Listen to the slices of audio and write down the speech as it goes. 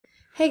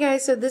Hey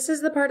guys, so this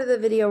is the part of the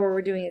video where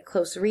we're doing a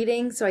close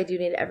reading, so I do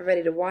need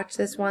everybody to watch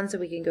this one so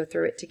we can go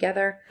through it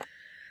together.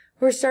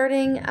 We're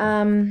starting,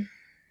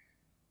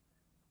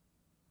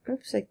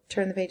 oops, I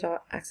turned the page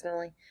off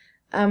accidentally.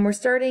 We're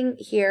starting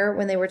here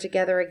when they were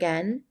together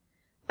again,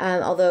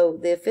 although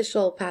the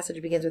official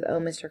passage begins with, "Oh,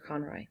 Mr.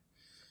 Conroy."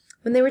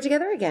 When they were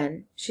together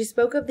again, she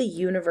spoke of the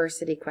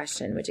university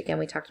question, which again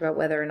we talked about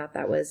whether or not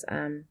that was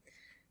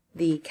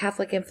the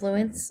Catholic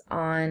influence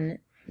on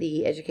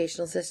the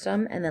educational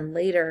system, and then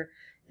later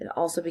it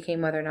also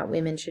became whether or not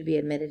women should be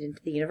admitted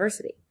into the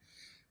university.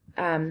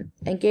 And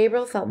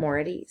Gabriel felt more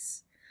at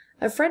ease.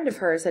 A friend of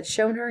hers had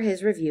shown her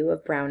his review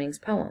of Browning's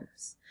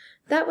poems.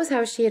 That was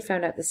how she had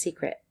found out the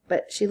secret,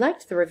 but she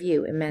liked the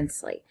review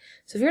immensely.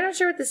 So if you're not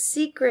sure what the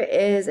secret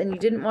is and you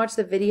didn't watch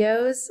the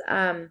videos,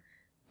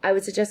 I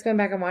would suggest going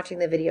back and watching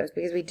the videos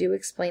because we do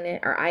explain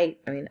it, or I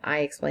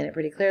explain it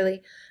pretty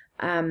clearly.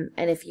 And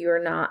if you're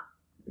not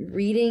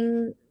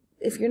reading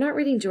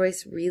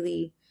Joyce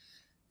really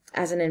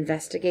as an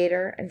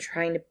investigator and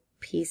trying to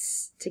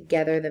piece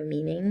together the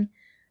meaning,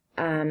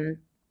 then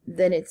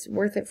it's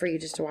worth it for you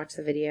just to watch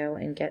the video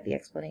and get the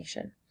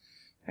explanation.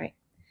 All right.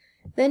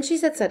 Then she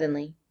said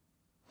suddenly,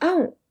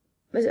 Oh,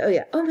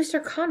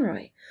 Mr.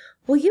 Conroy,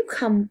 will you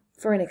come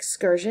for an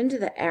excursion to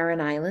the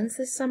Aran Islands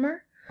this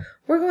summer?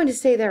 We're going to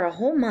stay there a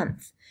whole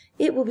month.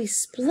 It will be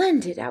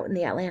splendid out in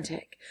the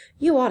Atlantic.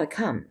 You ought to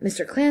come.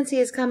 Mr. Clancy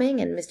is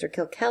coming, and Mr.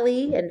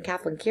 Kilkelly, and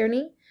Kathleen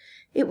Kearney.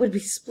 It would be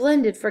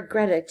splendid for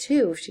Greta,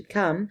 too, if she'd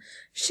come.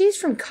 She's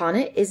from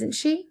Connacht, isn't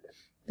she?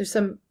 There's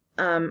some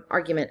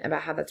argument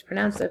about how that's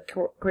pronounced.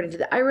 According to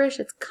the Irish,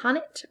 it's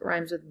Connacht,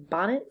 rhymes with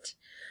bonnet.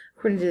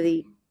 According to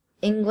the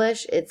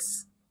English,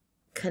 it's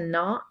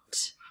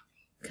Connacht.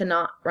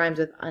 Connacht rhymes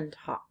with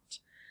untaught.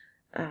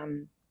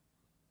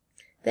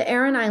 The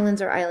Aran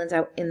Islands are islands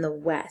out in the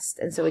west.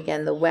 And so,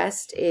 again, the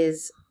west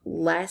is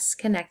less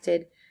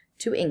connected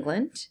to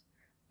England.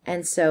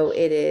 And so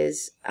it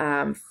is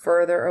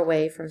further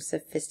away from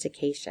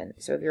sophistication.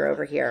 So if you're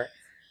over here.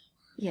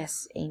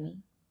 Yes, Amy?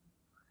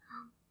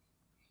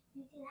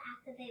 You can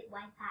activate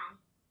Wi-Fi.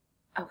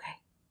 Okay.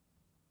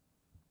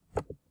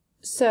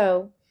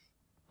 So,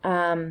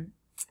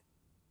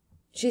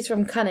 she's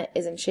from Connacht,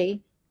 isn't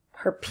she?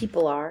 Her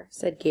people are,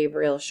 said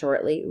Gabriel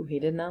shortly. Ooh, he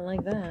did not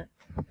like that.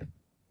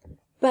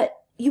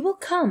 But you will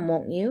come,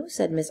 won't you?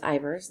 Said Miss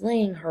Ivors,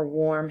 laying her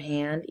warm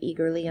hand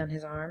eagerly on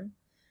his arm.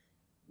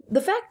 The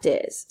fact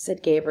is,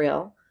 said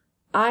Gabriel,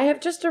 I have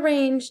just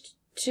arranged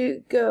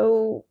to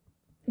go...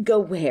 Go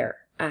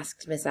where?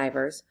 Asked Miss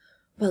Ivors.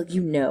 Well,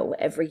 you know,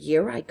 every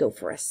year I go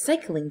for a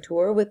cycling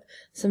tour with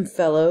some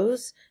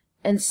fellows,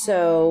 and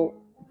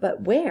so...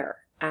 But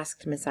where?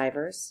 Asked Miss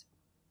Ivors.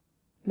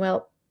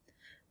 Well,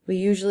 we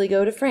usually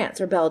go to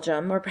France or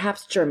Belgium or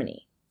perhaps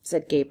Germany,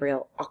 said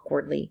Gabriel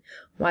awkwardly.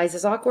 Why is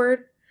this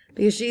awkward?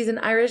 Because she's an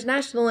Irish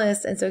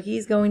nationalist, and so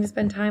he's going to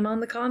spend time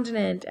on the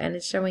continent, and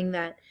it's showing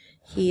that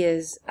he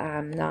is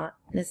not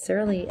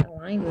necessarily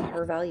aligned with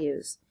her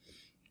values.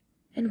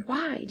 And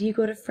why do you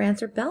go to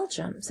France or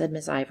Belgium, said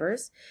Miss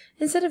Ivors,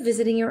 instead of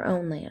visiting your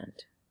own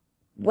land?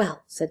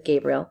 Well, said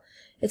Gabriel,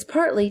 it's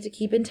partly to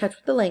keep in touch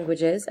with the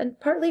languages, and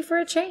partly for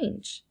a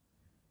change.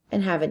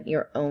 And haven't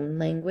your own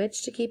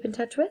language to keep in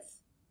touch with?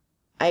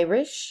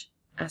 Irish?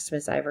 Asked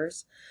Miss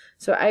Ivors.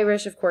 So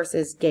Irish, of course,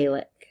 is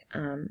Gaelic,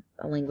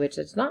 a language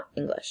that's not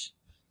English.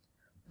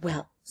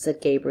 Well,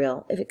 said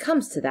Gabriel, if it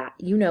comes to that,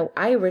 you know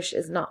Irish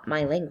is not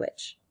my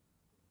language.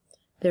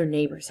 Their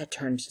neighbors had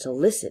turned to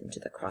listen to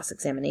the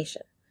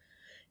cross-examination.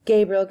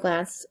 Gabriel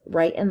glanced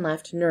right and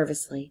left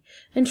nervously,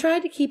 and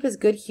tried to keep his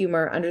good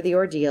humor under the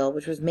ordeal,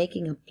 which was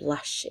making a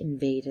blush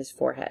invade his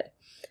forehead.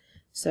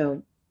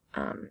 So,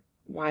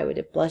 why would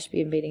a blush be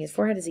invading his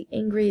forehead? Is he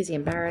angry? Is he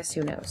embarrassed?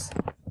 Who knows?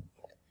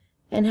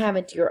 And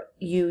haven't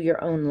you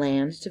your own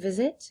land to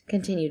visit?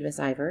 Continued Miss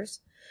Ivors,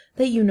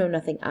 that you know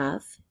nothing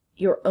of?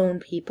 Your own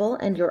people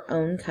and your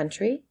own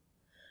country?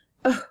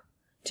 Oh,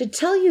 to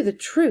tell you the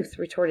truth,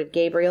 retorted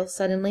Gabriel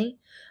suddenly,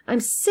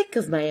 I'm sick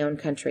of my own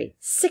country,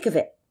 sick of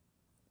it.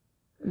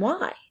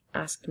 Why?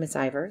 Asked Miss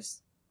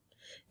Ivors.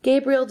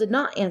 Gabriel did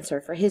not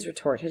answer, for his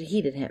retort had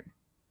heated him.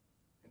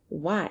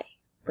 Why?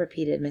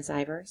 Repeated Miss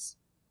Ivors.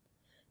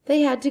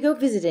 They had to go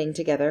visiting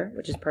together,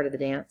 which is part of the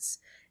dance,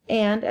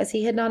 and, as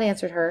he had not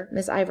answered her,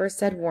 Miss Ivors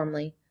said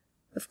warmly,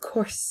 Of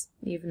course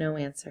you've no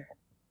answer.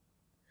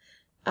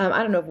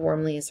 I don't know if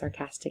warmly is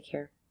sarcastic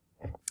here.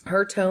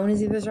 Her tone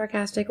is either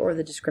sarcastic or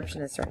the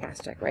description is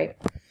sarcastic, right?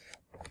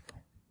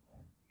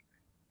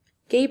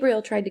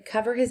 Gabriel tried to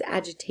cover his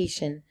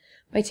agitation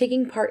by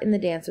taking part in the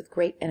dance with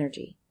great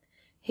energy.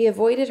 He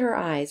avoided her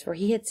eyes, for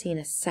he had seen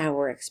a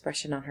sour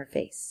expression on her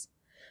face.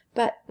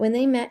 But when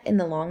they met in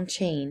the long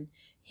chain,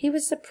 he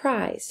was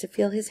surprised to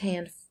feel his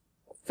hand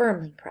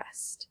firmly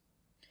pressed.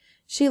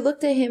 She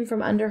looked at him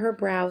from under her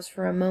brows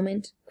for a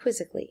moment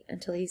quizzically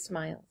until he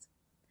smiled.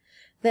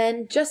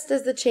 Then, just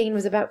as the chain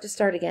was about to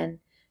start again,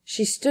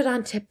 she stood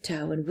on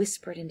tiptoe and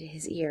whispered into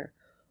his ear,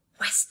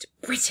 West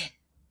Britain.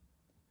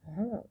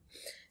 Oh.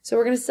 So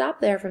we're going to stop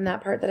there from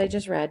that part that I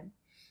just read.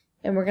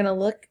 And we're going to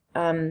look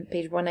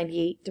page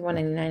 198 to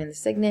 199 in the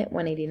Signet,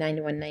 189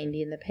 to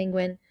 190 in the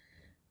Penguin,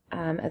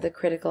 at the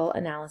critical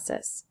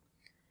analysis.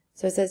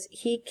 So it says,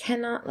 he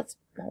cannot, let's,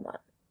 hold on.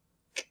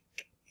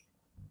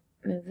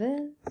 Move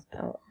this.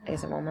 Oh, I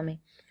guess it won't let me.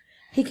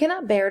 He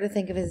cannot bear to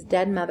think of his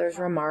dead mother's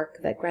remark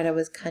that Greta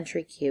was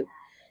country cute.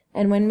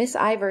 And when Miss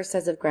Ivors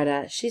says of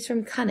Greta, she's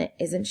from Cunnet,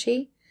 isn't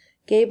she?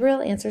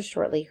 Gabriel answers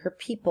shortly, her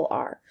people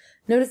are.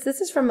 Notice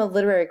this is from a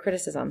literary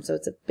criticism, so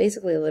it's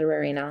basically a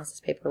literary analysis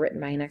paper written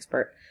by an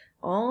expert.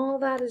 All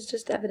that is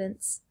just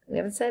evidence. We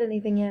haven't said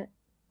anything yet.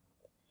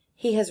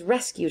 He has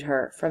rescued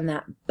her from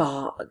that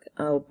bog.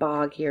 Oh,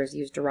 bog here is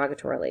used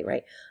derogatorily,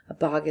 right? A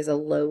bog is a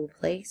low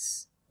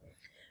place.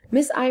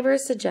 Miss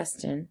Ivors'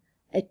 suggestion,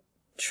 a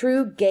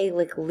true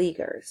Gaelic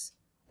leaguers,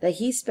 that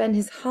he spend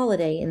his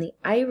holiday in the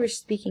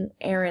Irish-speaking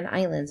Aran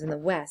Islands in the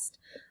west,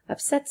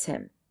 upsets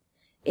him.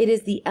 It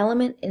is the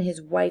element in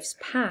his wife's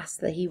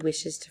past that he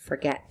wishes to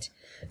forget.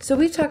 So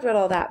we've talked about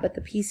all that, but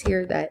the piece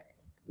here that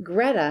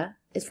Greta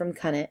is from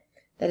Cunnet,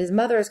 that his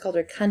mother has called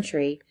her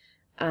country,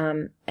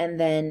 and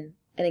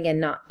again,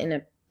 not in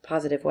a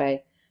positive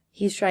way,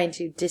 he's trying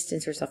to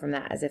distance herself from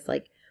that, as if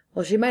like,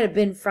 well, she might have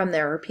been from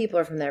there, her people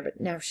are from there, but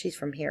now she's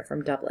from here,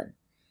 from Dublin.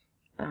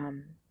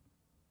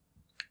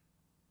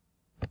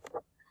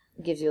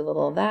 Gives you a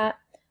little of that.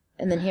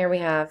 And then here we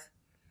have,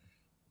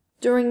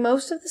 during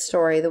most of the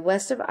story, the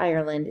west of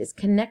Ireland is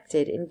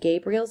connected in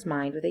Gabriel's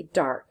mind with a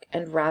dark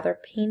and rather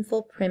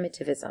painful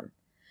primitivism,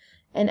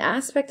 an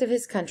aspect of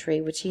his country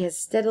which he has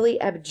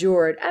steadily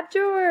abjured.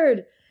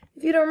 Abjured!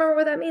 If you don't remember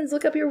what that means,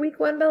 look up your week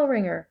 1 bell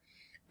ringer.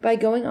 By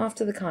going off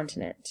to the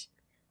continent.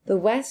 The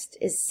west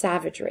is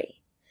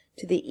savagery.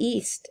 To the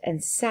east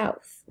and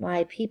south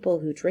lie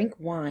people who drink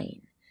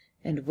wine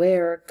and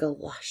wear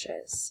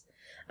galoshes.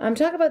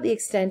 Talk about the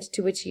extent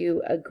to which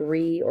you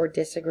agree or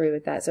disagree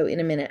with that. So in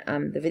a minute,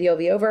 the video will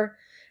be over.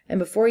 And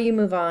before you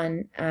move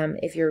on,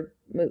 if you're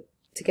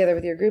together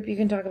with your group, you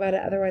can talk about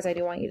it. Otherwise, I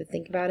do want you to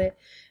think about it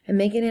and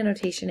make an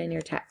annotation in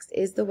your text.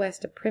 Is the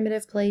West a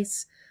primitive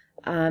place?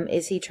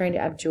 Is he trying to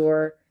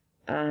abjure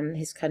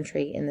his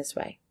country in this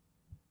way?